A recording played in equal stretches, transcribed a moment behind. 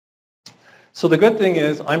So the good thing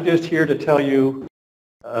is I'm just here to tell you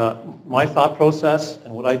my thought process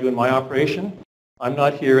and what I do in my operation. I'm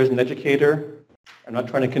not here as an educator. I'm not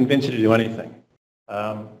trying to convince you to do anything.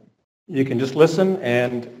 You can just listen,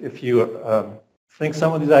 and if you think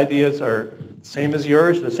some of these ideas are the same as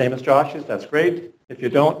yours, the same as Josh's, that's great. If you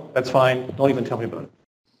don't, that's fine. Don't even tell me about it.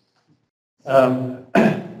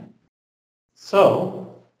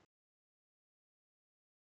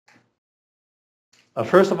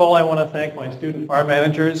 First of all, I want to thank my student farm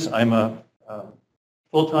managers. I'm a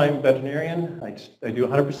full-time veterinarian. I do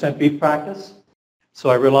 100% beef practice. So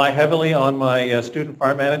I rely heavily on my student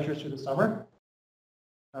farm managers through the summer.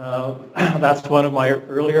 That's one of my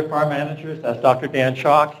earlier farm managers. That's Dr. Dan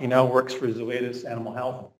Chalk. He now works for Zoetis Animal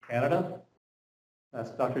Health in Canada.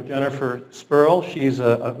 That's Dr. Jennifer Spurl. She's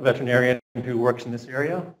a veterinarian who works in this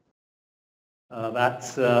area.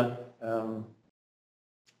 That's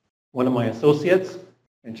one of my associates,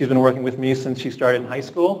 and she's been working with me since she started in high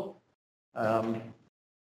school. And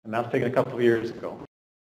that's taken a couple of years ago.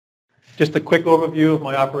 Just a quick overview of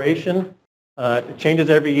my operation. It changes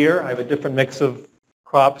every year. I have a different mix of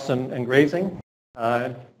crops and grazing.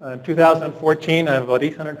 In 2014, I have about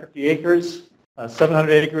 850 acres.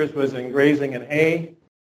 700 acres was in grazing and hay,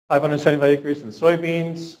 575 acres in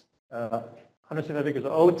soybeans, 175 acres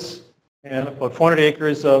of oats, and about 400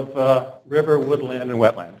 acres of river, woodland, and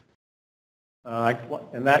wetland.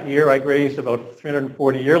 In that year, I grazed about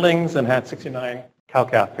 340 yearlings and had 69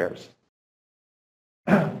 cow-calf pairs.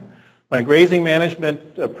 My grazing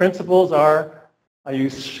management principles are I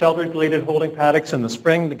use shelter-related holding paddocks in the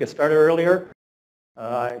spring to get started earlier.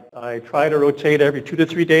 I try to rotate every 2 to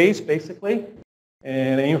 3 days, basically,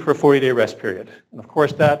 and aim for a 40-day rest period. And of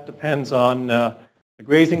course, that depends on the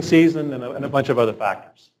grazing season and a bunch of other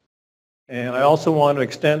factors. And I also want to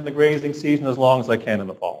extend the grazing season as long as I can in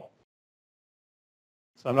the fall.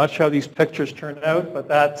 So I'm not sure how these pictures turn out, but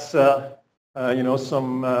that's some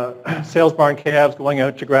sales barn calves going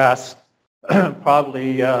out to grass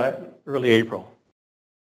probably early April.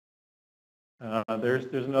 There's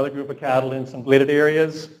another group of cattle in some graded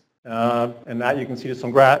areas, and that you can see there's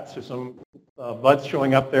some grass, there's some buds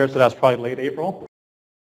showing up there, so that's probably late April.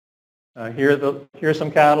 Here's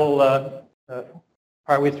some cattle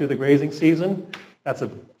partway through the grazing season. That's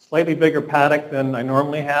a slightly bigger paddock than I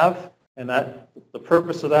normally have, and the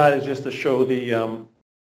purpose of that is just to show the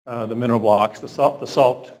mineral blocks,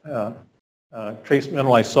 the trace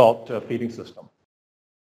mineralized salt feeding system.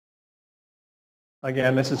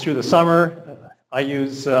 Again, this is through the summer. I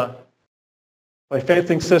use my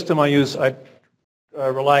fencing system. I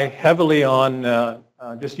rely heavily on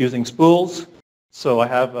just using spools. So I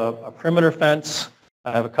have a perimeter fence.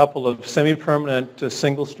 I have a couple of semi-permanent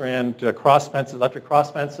single-strand cross fences, electric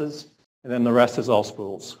cross fences, and then the rest is all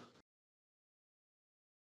spools.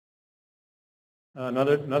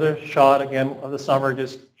 Another shot again of the summer,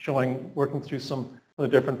 just working through some of the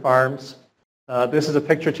different farms. This is a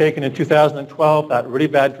picture taken in 2012, that really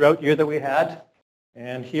bad drought year that we had.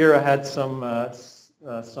 And here I had some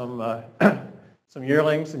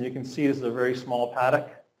yearlings, and you can see this is a very small paddock.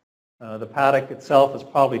 The paddock itself is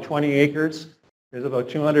probably 20 acres. There's about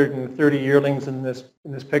 230 yearlings in this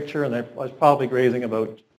picture, and I was probably grazing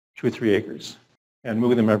about 2 or 3 acres and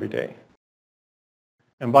moving them every day.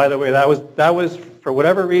 And by the way, that was for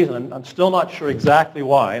whatever reason. I'm still not sure exactly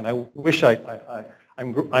why, and I wish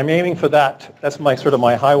I'm aiming for that. That's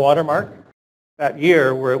my high water mark. That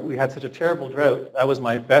year where we had such a terrible drought, that was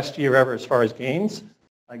my best year ever as far as gains.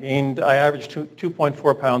 I averaged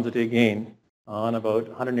 2.4 pounds a day gain on about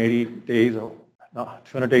 180 days,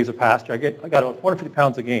 200 days of pasture. I got about 450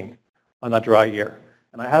 pounds of gain on that dry year,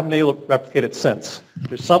 and I haven't been able to replicate it since.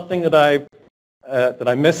 There's something that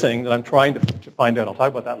I'm missing that I'm trying to find out. I'll talk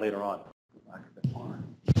about that later on.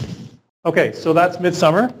 Okay, so that's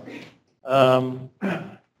midsummer. As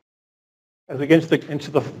we get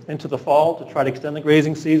into the fall to try to extend the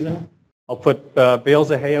grazing season, I'll put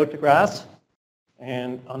bales of hay out to grass.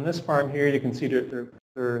 And on this farm here, you can see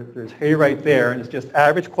there's hay right there, and it's just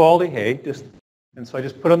average quality hay. And so I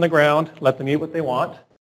just put it on the ground, let them eat what they want.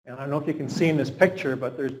 And I don't know if you can see in this picture,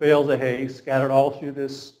 but there's bales of hay scattered all through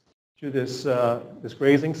this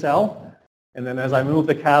grazing cell. And then as I move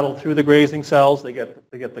the cattle through the grazing cells, they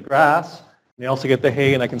get the grass, and they also get the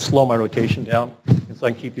hay, and I can slow my rotation down, and so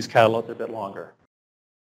I can keep these cattle out there a bit longer.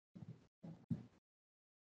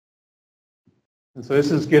 And so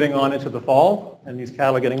this is getting on into the fall, and these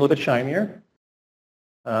cattle are getting a little bit shinier.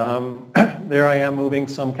 There I am moving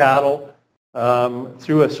some cattle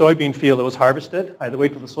through a soybean field that was harvested. I had to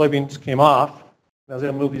wait till the soybeans came off. I was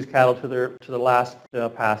going to move these cattle to the last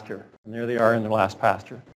pasture, and there they are in their last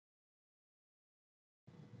pasture.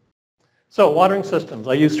 So watering systems.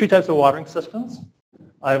 I use three types of watering systems.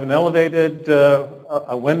 I have an elevated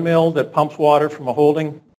a windmill that pumps water from a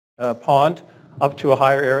holding pond up to a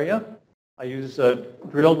higher area. I use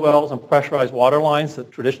drilled wells and pressurized water lines, the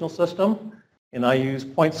traditional system, and I use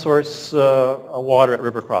point source water at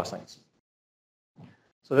river crossings.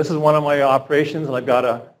 So this is one of my operations, and I've got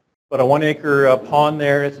about a 1 acre pond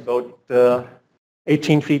there. It's about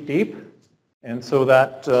 18 feet deep, and so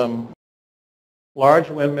that large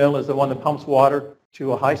windmill is the one that pumps water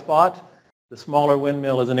to a high spot. The smaller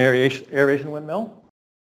windmill is an aeration windmill.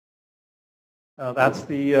 That's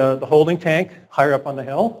the holding tank higher up on the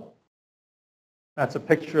hill. That's a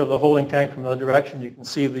picture of the holding tank from the other direction. You can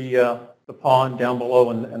see the pond down below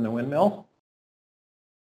and the windmill.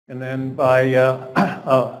 And then by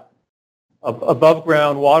above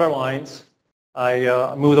ground water lines,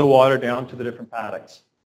 I move the water down to the different paddocks.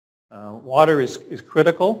 Water is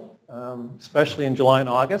critical, especially in July and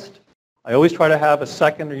August. I always try to have a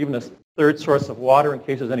second or even a third source of water in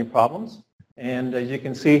case there's any problems. And as you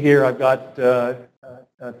can see here, I've got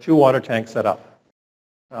 2 water tanks set up.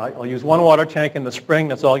 I'll use 1 water tank in the spring.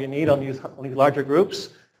 That's all you need. I'll use larger groups.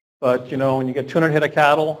 But, you know, when you get 200 head of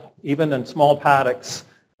cattle, even in small paddocks,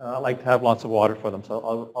 I like to have lots of water for them.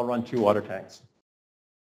 So I'll run 2 water tanks.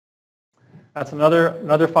 That's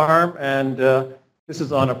another farm. And this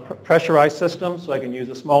is on a pressurized system, so I can use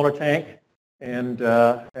a smaller tank and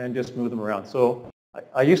just move them around. So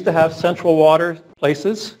I used to have central water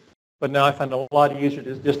places, but now I find it a lot easier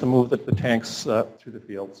just to move the tanks through the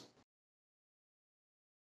fields.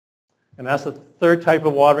 And that's the third type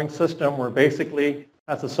of watering system, where basically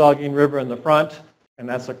that's the Saugeen River in the front, and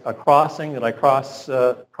that's a crossing that I cross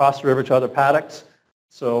the river to other paddocks.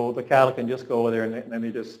 So the cattle can just go over there, and then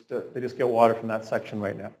they just get water from that section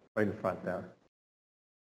right in front there.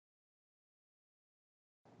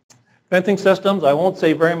 Fencing systems, I won't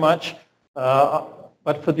say very much,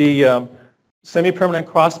 but for the semi-permanent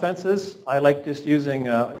cross fences, I like just using,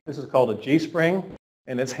 this is called a G-spring,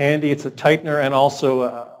 and it's handy. It's a tightener and also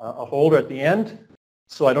a holder at the end,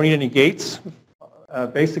 so I don't need any gates.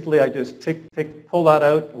 Basically, I just pull that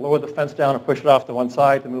out, lower the fence down, and push it off to one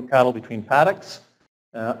side to move cattle between paddocks.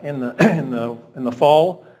 In the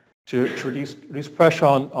fall, to reduce pressure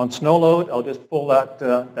on snow load, I'll just pull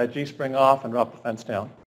that G-spring off and drop the fence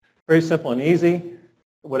down. Very simple and easy.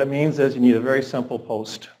 What it means is you need a very simple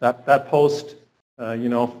post. That post, you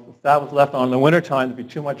know, if that was left on in the wintertime, there'd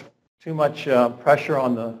be too much pressure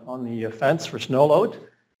on the fence for snow load.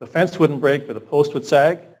 The fence wouldn't break, but the post would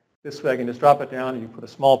sag. This way I can just drop it down, and you put a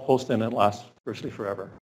small post in, and it lasts virtually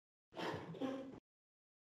forever.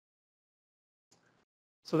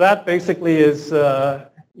 So that basically is,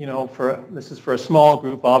 you know, this is for a small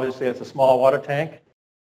group. Obviously, it's a small water tank.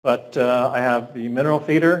 But I have the mineral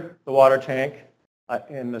feeder, the water tank,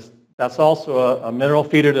 and that's also a mineral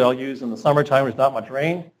feeder that I'll use in the summertime when there's not much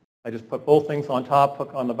rain. I just put both things on top,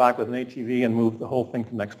 hook on the back with an ATV, and move the whole thing to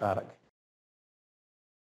the next paddock.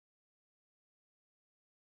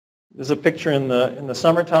 This is a picture in the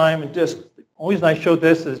summertime, and just the only reason I showed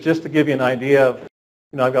this is just to give you an idea of,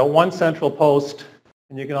 you know, I've got one central post,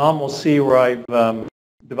 and you can almost see where I've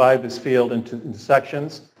divided this field into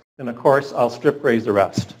sections. And of course, I'll strip graze the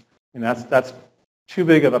rest. And that's too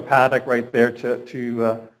big of a paddock right there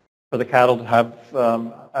for the cattle to have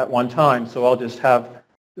at one time. So I'll just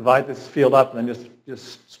divide this field up and then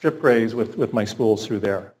just strip graze with my spools through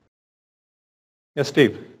there. Yes,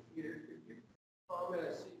 Steve?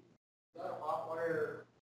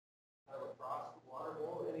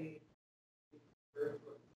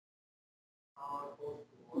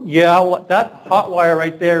 Yeah, that hot wire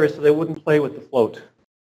right there is so they wouldn't play with the float.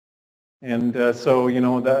 And so, you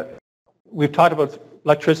know, we've talked about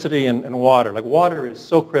electricity and water. Like, water is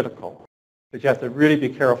so critical that you have to really be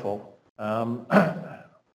careful. I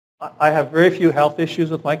have very few health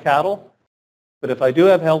issues with my cattle, but if I do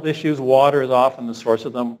have health issues, water is often the source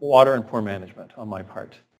of them, water and poor management on my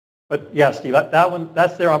part. But yeah, Steve,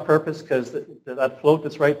 that's there on purpose because that float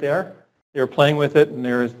that's right there, they're playing with it and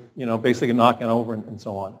they're, you know, basically knocking it over and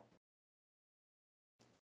so on.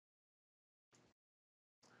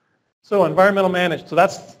 So environmental management, so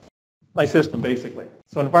that's my system basically.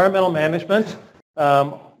 So environmental management,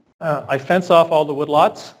 I fence off all the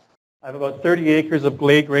woodlots. I have about 30 acres of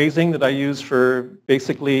glade grazing that I use for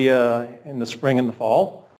basically in the spring and the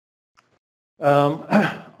fall.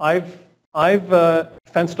 I've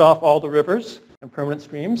fenced off all the rivers and permanent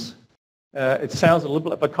streams. It sounds a little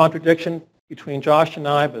bit of a contradiction between Josh and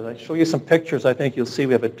I, but I show you some pictures, I think you'll see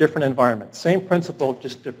we have a different environment. Same principle,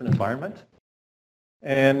 just different environment.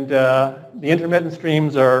 And the intermittent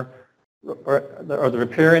streams are or the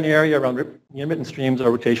riparian area around the intermittent streams are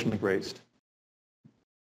rotationally grazed.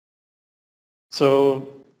 So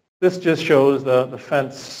this just shows the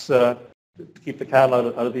fence to keep the cattle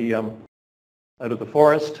out of the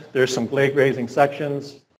forest. There's some glade grazing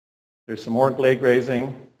sections. There's some more glade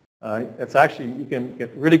grazing. It's actually, you can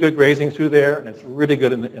get really good grazing through there, and it's really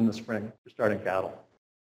good in the spring for starting cattle.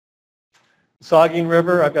 Saugeen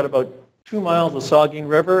River, I've got about 2 miles of Saugeen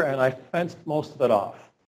River, and I fenced most of it off,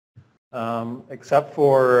 except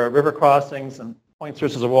for river crossings and point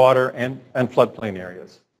sources of water and floodplain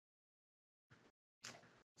areas.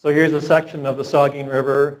 So here's a section of the Saugeen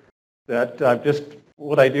River that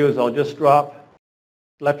what I do is I'll just drop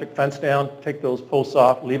electric fence down, take those posts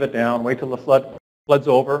off, leave it down, wait till the flood's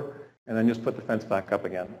over, and then just put the fence back up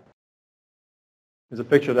again. There's a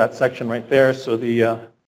picture of that section right there. So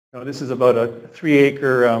this is about a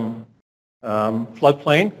 3-acre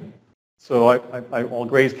floodplain. So I'll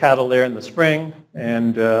graze cattle there in the spring,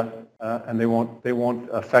 and they won't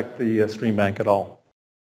affect the stream bank at all.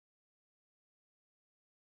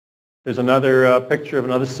 There's another picture of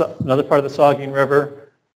another part of the Saugeen River.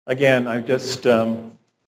 Again, I've just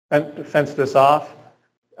fenced this off.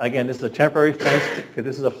 Again, this is a temporary fence because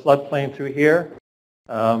this is a floodplain through here.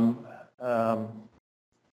 The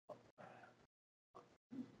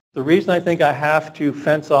reason I think I have to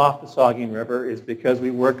fence off the Saugeen River is because we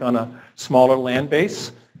work on a smaller land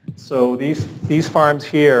base. So these farms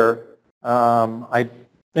here, I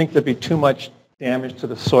think there'd be too much damage to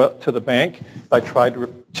the soil, to the bank, if I tried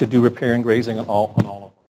to do riparian grazing on all of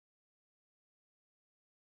them.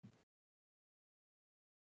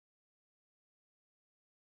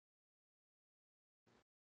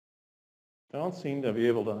 I don't seem to be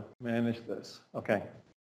able to manage this. Okay.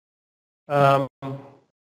 Again,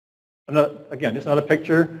 just another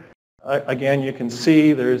picture. Again, you can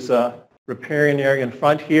see there's a riparian area in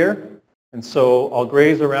front here. And so I'll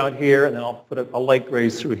graze around here, and then I'll put a light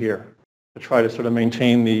graze through here to try to sort of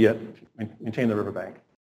maintain the riverbank.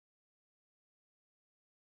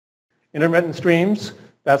 Intermittent streams,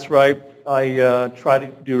 that's right. I try to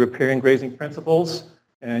do riparian grazing principles.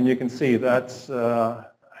 And you can see that's,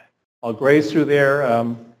 I'll graze through there,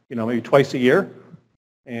 maybe twice a year.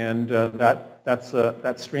 And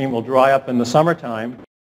that stream will dry up in the summertime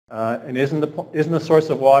and isn't a source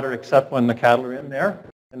of water except when the cattle are in there,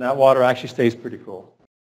 and that water actually stays pretty cool.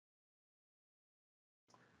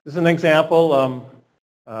 This is an example.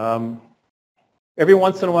 Every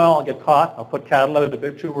once in a while I'll get caught. I'll put cattle out a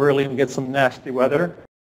bit too early and get some nasty weather.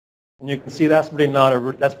 And you can see that's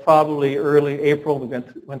probably early April. We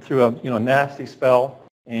went through a nasty spell.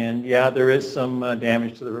 And yeah, there is some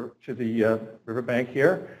damage to the riverbank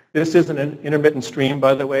here. This is an intermittent stream,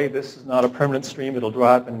 by the way. This is not a permanent stream. It'll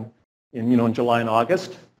dry up in July and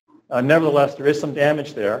August. Nevertheless, there is some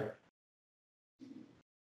damage there.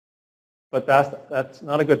 But that's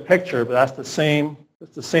not a good picture. But that's the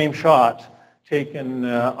same shot taken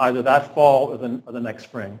either that fall or the next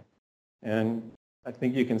spring. And I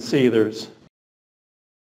think you can see there's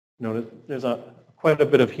quite a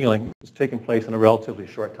bit of healing is taking place in a relatively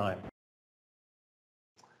short time.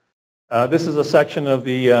 This is a section of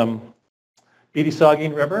the Beatty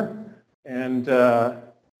Saugeen River, and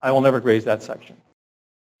I will never graze that section.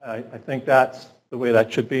 I think that's the way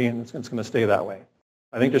that should be, and it's going to stay that way.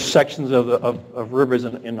 I think there's sections of rivers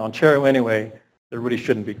in Ontario anyway that really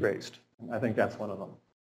shouldn't be grazed. And I think that's one of them.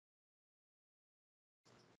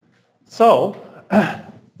 So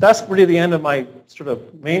that's really the end of my sort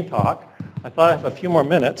of main talk. I thought I have a few more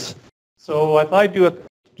minutes. So I thought I'd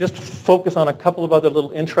just focus on a couple of other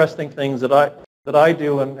little interesting things that I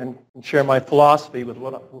do and share my philosophy with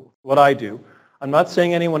what I do. I'm not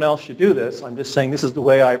saying anyone else should do this. I'm just saying this is the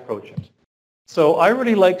way I approach it. So I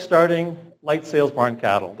really like starting light sales barn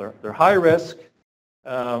cattle. They're high risk.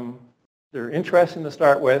 They're interesting to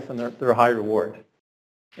start with, and they're a high reward.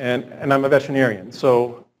 And I'm a veterinarian,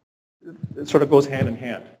 so it sort of goes hand in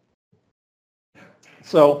hand.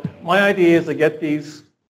 So my idea is to get these,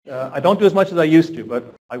 I don't do as much as I used to,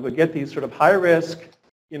 but I would get these sort of high risk,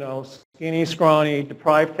 skinny, scrawny,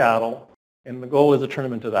 deprived cattle, and the goal is to turn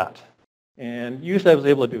them into that. And usually I was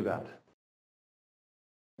able to do that.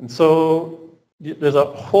 And so there's a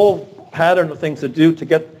whole pattern of things to do to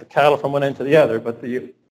get the cattle from one end to the other, but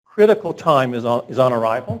the critical time is on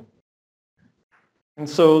arrival. And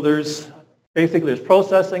so there's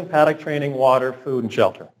processing, paddock training, water, food, and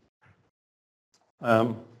shelter.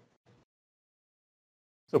 So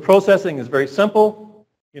processing is very simple.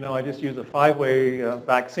 I just use a 5-way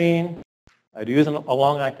vaccine. I'd use a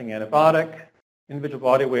long-acting antibiotic, individual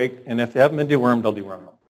body weight, and if they haven't been dewormed, I'll deworm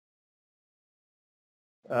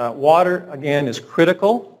them. Water, again, is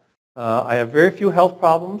critical. I have very few health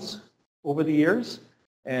problems over the years.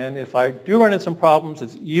 And if I do run into some problems,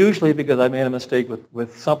 it's usually because I made a mistake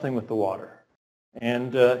with something with the water.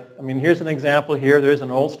 And I mean, here's an example here. There's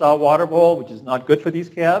an old style water bowl, which is not good for these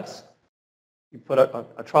calves. You put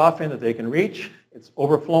a trough in that they can reach. It's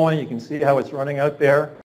overflowing. You can see how it's running out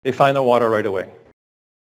there. They find the water right away.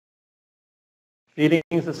 Feeding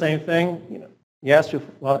is the same thing. You know, yes, you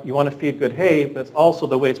want to feed good hay, but it's also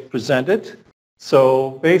the way it's presented.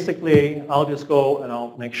 So basically, I'll just go and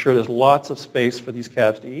I'll make sure there's lots of space for these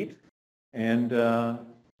calves to eat. And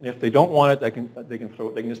if they don't want it, they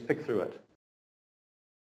can just pick through it.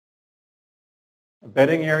 A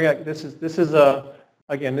bedding area. This is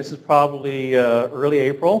again, this is probably early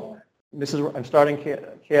April. I'm starting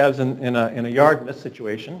calves in a yard in this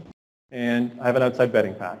situation, and I have an outside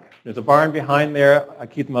bedding pack. There's a barn behind there. I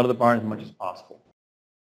keep them out of the barn as much as possible.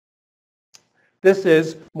 This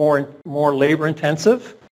is more labor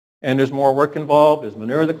intensive, and there's more work involved. There's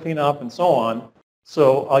manure to clean up and so on.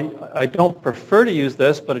 So I don't prefer to use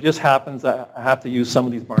this, but it just happens that I have to use some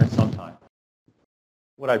of these barns sometime.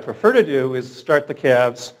 What I prefer to do is start the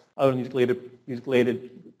calves out in these graded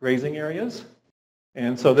grazing areas.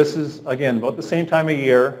 And so this is, again, about the same time of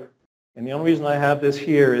year. And the only reason I have this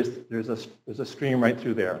here is there's a stream right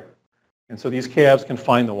through there. And so these calves can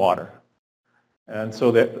find the water. And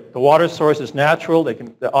so the water source is natural.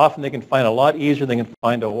 Often they can find a lot easier than they can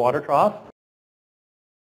find a water trough.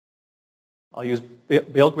 I'll use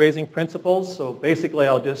bale grazing principles. So basically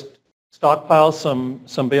I'll just stockpile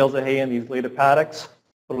some bales of hay in these graded paddocks,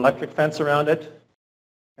 put an electric fence around it,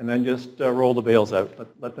 and then just roll the bales out.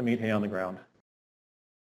 Let them eat hay on the ground.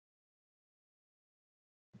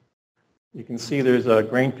 You can see there's a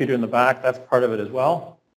grain feeder in the back. That's part of it as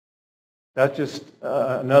well. That's just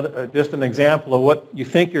just an example of what you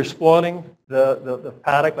think you're spoiling the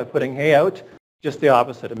paddock by putting hay out. Just the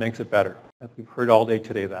opposite. It makes it better. We've heard all day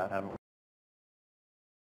today that, haven't we?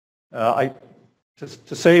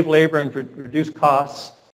 To save labor and reduce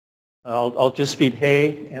costs, I'll just feed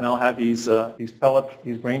hay, and I'll have these self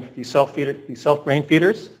grain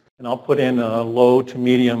feeders, and I'll put in a low to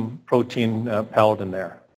medium protein pellet in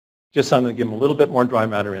there. Just something to give them a little bit more dry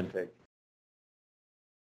matter intake.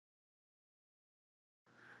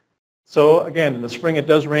 So again, in the spring it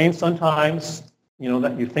does rain sometimes. You know,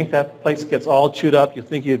 that you think that place gets all chewed up. You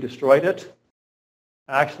think you've destroyed it.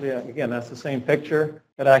 Actually, again, that's the same picture.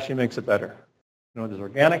 It actually makes it better. You know, there's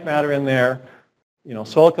organic matter in there. You know,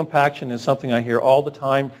 soil compaction is something I hear all the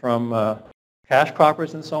time from cash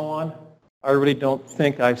croppers and so on. I really don't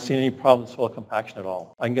think I've seen any problem with soil compaction at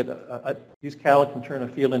all. I can get these cattle can turn a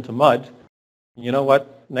field into mud. You know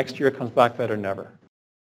what? Next year it comes back better than ever.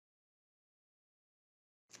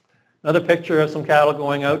 Another picture of some cattle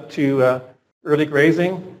going out to early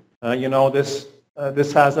grazing. You know, this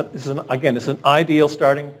is an ideal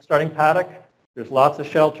starting paddock. There's lots of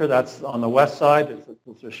shelter. That's on the west side.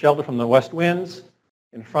 There's shelter from the west winds.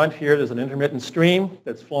 In front here, there's an intermittent stream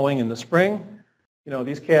that's flowing in the spring. You know,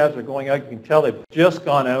 these calves are going out. You can tell they've just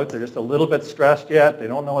gone out. They're just a little bit stressed yet. They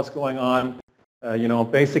don't know what's going on. You know,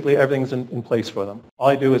 basically everything's in place for them. All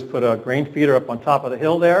I do is put a grain feeder up on top of the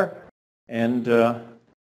hill there, and there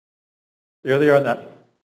they are.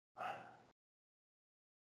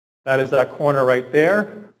 That is that corner right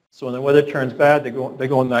there. So when the weather turns bad, they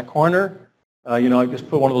go in that corner. You know, I just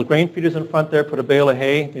put one of those grain feeders in front there, put a bale of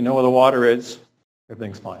hay. They know where the water is.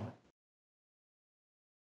 Everything's fine.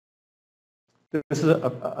 This is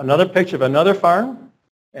another picture of another farm.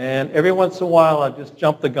 And every once in a while, I just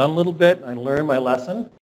jump the gun a little bit and learn my lesson.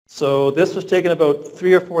 So this was taken about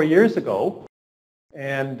 3 or 4 years ago.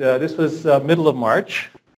 And this was middle of March.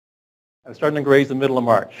 I was starting to graze the middle of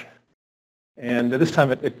March. And this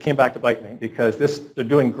time it came back to bite me because they're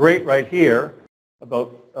doing great right here.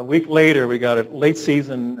 About a week later, we got a late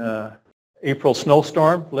season April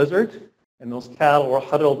snowstorm, blizzard, and those cattle were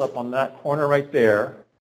huddled up on that corner right there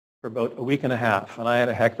for about a week and a half, and I had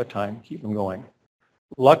a heck of a time keeping them going.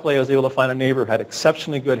 Luckily, I was able to find a neighbor who had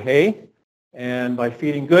exceptionally good hay, and by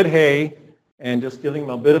feeding good hay and just giving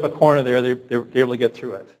them a bit of a corner there, they were able to get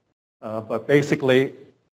through it. But basically,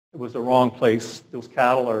 it was the wrong place. Those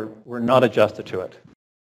cattle were not adjusted to it.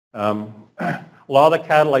 A lot of the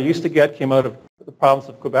cattle I used to get came out of the province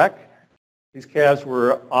of Quebec. These calves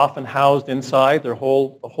were often housed inside the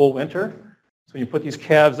whole winter. So when you put these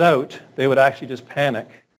calves out, they would actually just panic.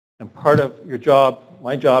 And part of your job,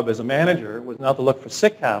 my job as a manager, was not to look for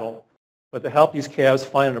sick cattle, but to help these calves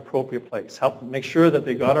find an appropriate place. Help them make sure that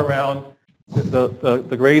they got around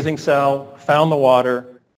the grazing cell, found the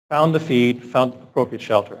water, found the feed, found the appropriate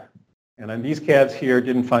shelter. And then these calves here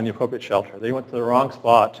didn't find the appropriate shelter. They went to the wrong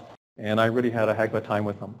spot, and I really had a heck of a time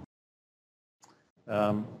with them.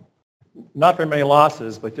 Not very many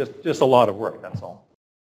losses, but just a lot of work, that's all.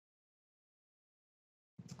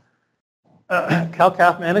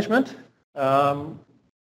 Cow-calf management.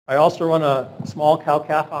 I also run a small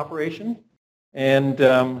cow-calf operation, and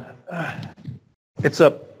I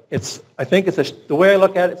think the way I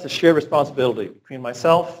look at it, it's a shared responsibility between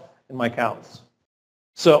myself and my cows.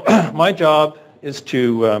 So my job is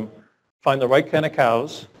to find the right kind of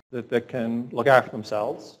cows that can look after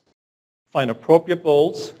themselves, find appropriate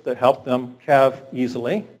bulls that help them calve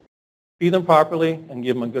easily, feed them properly, and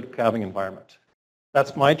give them a good calving environment.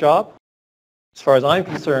 That's my job. As far as I'm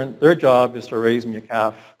concerned, their job is to raise me a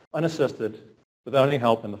calf unassisted without any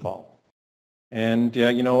help in the fall. And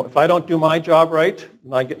if I don't do my job right,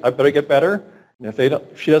 I better get better. And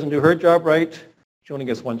if she doesn't do her job right, she only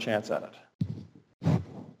gets one chance at it.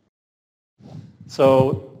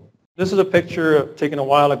 So this is a picture taken a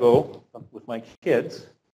while ago with my kids.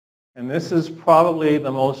 And this is probably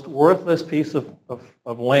the most worthless piece of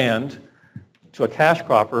land to a cash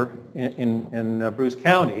cropper in Bruce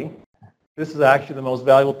County. This is actually the most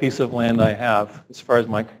valuable piece of land I have as far as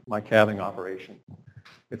my calving operation.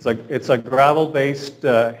 It's a gravel-based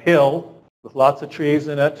hill with lots of trees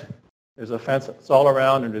in it. There's a fence that's all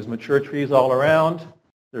around, and there's mature trees all around.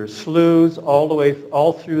 There's sloughs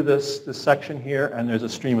all through this section here, and there's a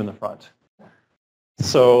stream in the front.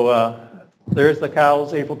 So there's the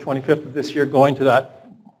cows April 25th of this year going to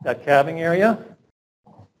that calving area.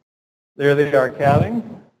 There they are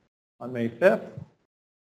calving on May 5th.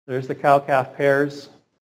 There's the cow-calf pairs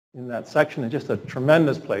in that section. It's just a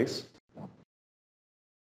tremendous place.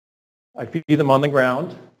 I feed them on the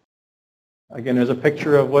ground. Again, there's a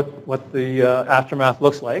picture of what the aftermath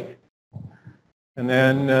looks like. And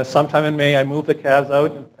then sometime in May, I move the calves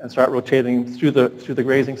out and start rotating through the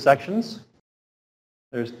grazing sections.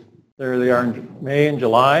 There they are in May and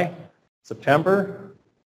July, September.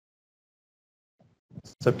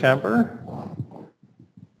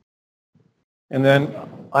 And then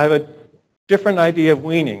I have a different idea of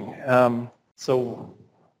weaning. So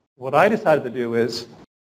what I decided to do is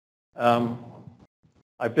I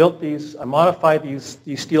modified these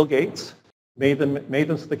steel gates, made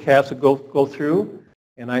them so the calves would go through,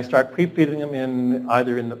 and I start pre-feeding them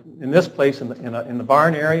in this place in the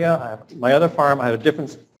barn area. My other farm, I had a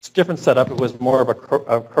different setup. It was more of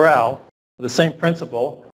a corral, the same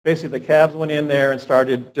principle. Basically, the calves went in there and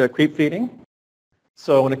started creep feeding.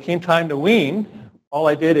 So when it came time to wean, all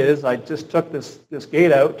I did is I just took this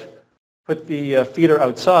gate out, put the feeder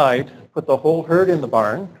outside, put the whole herd in the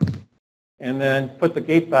barn, and then put the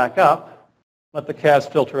gate back up, let the calves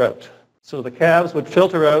filter out. So the calves would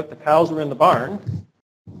filter out, the cows were in the barn,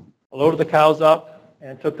 I loaded the cows up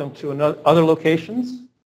and took them to other locations,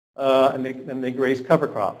 and they grazed cover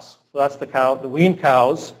crops. So that's the weaned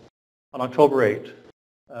cows on October 8th,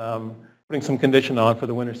 putting some condition on for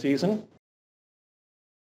the winter season.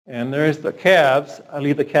 And there's the calves. I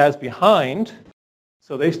leave the calves behind.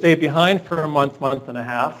 So they stayed behind for a month and a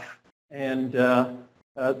half. And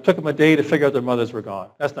it took them a day to figure out their mothers were gone.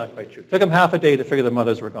 That's not quite true. It took them half a day to figure their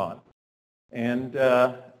mothers were gone. And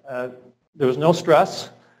there was no stress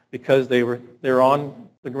because they were on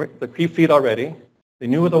the creep feed already. They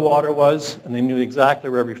knew where the water was, and they knew exactly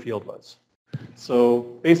where every field was. So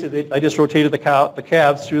basically, I just rotated the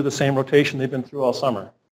calves through the same rotation they've been through all summer.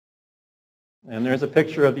 And there's a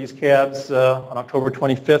picture of these calves on October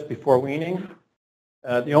 25th before weaning.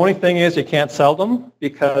 The only thing is you can't sell them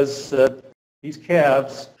because these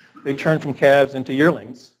calves, they turn from calves into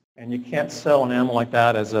yearlings, and you can't sell an animal like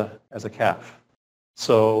that as a calf.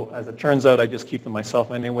 So as it turns out, I just keep them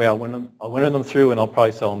myself anyway. I'll winter them through, and I'll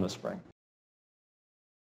probably sell them this spring.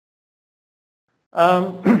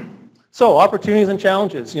 So opportunities and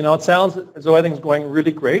challenges. It sounds as though everything's going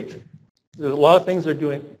really great. There's a lot of things they're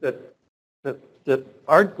doing that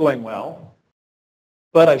aren't going well,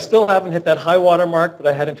 but I still haven't hit that high water mark that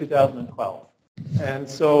I had in 2012. And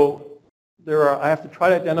so I have to try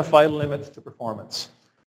to identify limits to performance.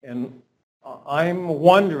 And I'm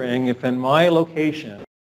wondering if in my location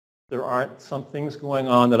there aren't some things going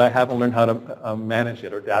on that I haven't learned how to manage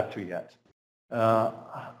it or adapt to yet.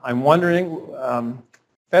 I'm wondering,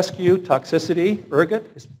 fescue toxicity,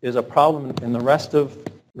 ergot, is a problem in the rest of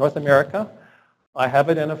North America. I have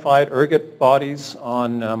identified ergot bodies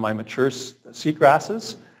on my mature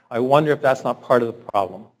seagrasses. I wonder if that's not part of the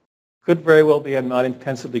problem. Could very well be I'm not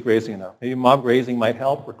intensively grazing enough. Maybe mob grazing might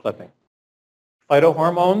help, or clipping.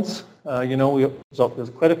 Phytohormones, there's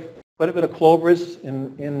quite a bit of clovers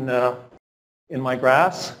in my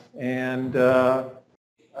grass, and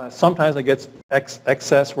sometimes I get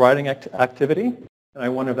excess riding activity, and I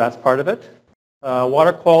wonder if that's part of it.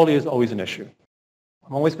 Water quality is always an issue.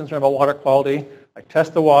 I'm always concerned about water quality. I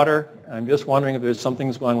test the water, and I'm just wondering if there's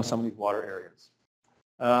something's going on with some of these water areas.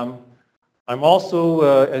 I'm also,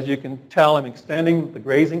 as you can tell, I'm extending the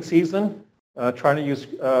grazing season, trying to use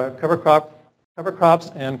cover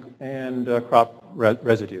crops and crop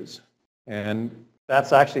residues. And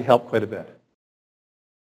that's actually helped quite a bit.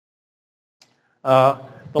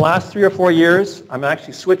 The last 3 or 4 years, I'm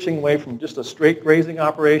actually switching away from just a straight grazing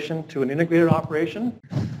operation to an integrated operation.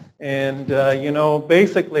 And,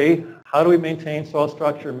 basically, how do we maintain soil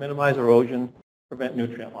structure, minimize erosion, prevent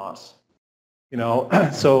nutrient loss?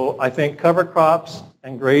 So I think cover crops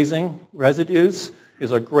and grazing residues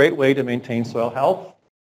is a great way to maintain soil health.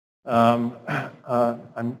 I'm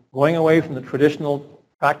going away from the traditional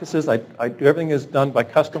practices. I do everything is done by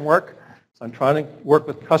custom work. So I'm trying to work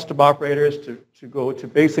with custom operators to go to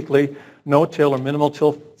basically no-till or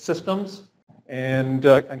minimal-till systems and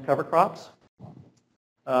cover crops.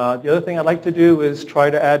 The other thing I'd like to do is try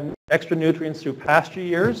to add extra nutrients through pasture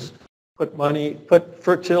years, put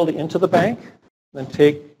fertility into the bank, then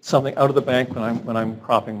take something out of the bank when I'm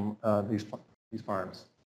cropping these farms.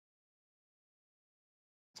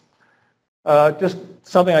 Just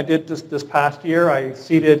something I did this past year, I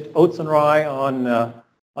seeded oats and rye on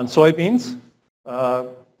soybeans.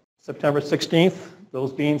 September 16th,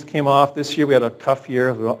 those beans came off. This year we had a tough year,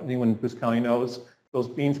 anyone in Bruce County knows. Those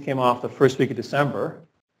beans came off the first week of December.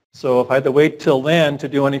 So if I had to wait till then to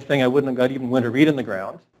do anything, I wouldn't have got even winter wheat in the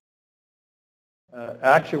ground. It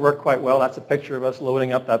actually worked quite well. That's a picture of us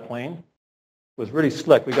loading up that plane. It was really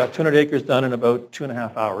slick. We got 200 acres done in about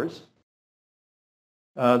 2.5 hours.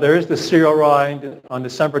 There is the cereal rye on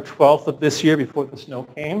December 12th of this year before the snow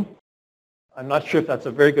came. I'm not sure if that's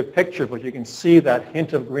a very good picture, but you can see that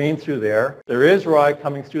hint of green through there. There is rye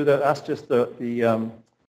coming through there. That's just the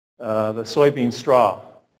soybean straw.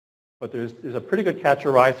 But there's a pretty good catch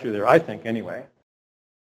of rye through there, I think, anyway.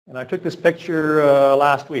 And I took this picture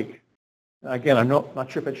last week. Again, I'm not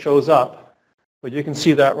sure if it shows up, but you can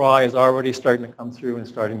see that rye is already starting to come through and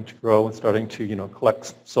starting to grow and starting to,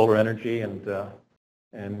 collect solar energy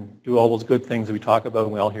and do all those good things that we talk about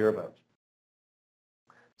and we all hear about.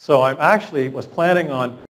 So I actually was planning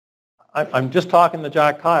on, I'm just talking to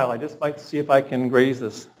Jack Kyle. I just might see if I can graze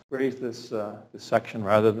this section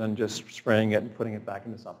rather than just spraying it and putting it back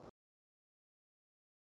into something.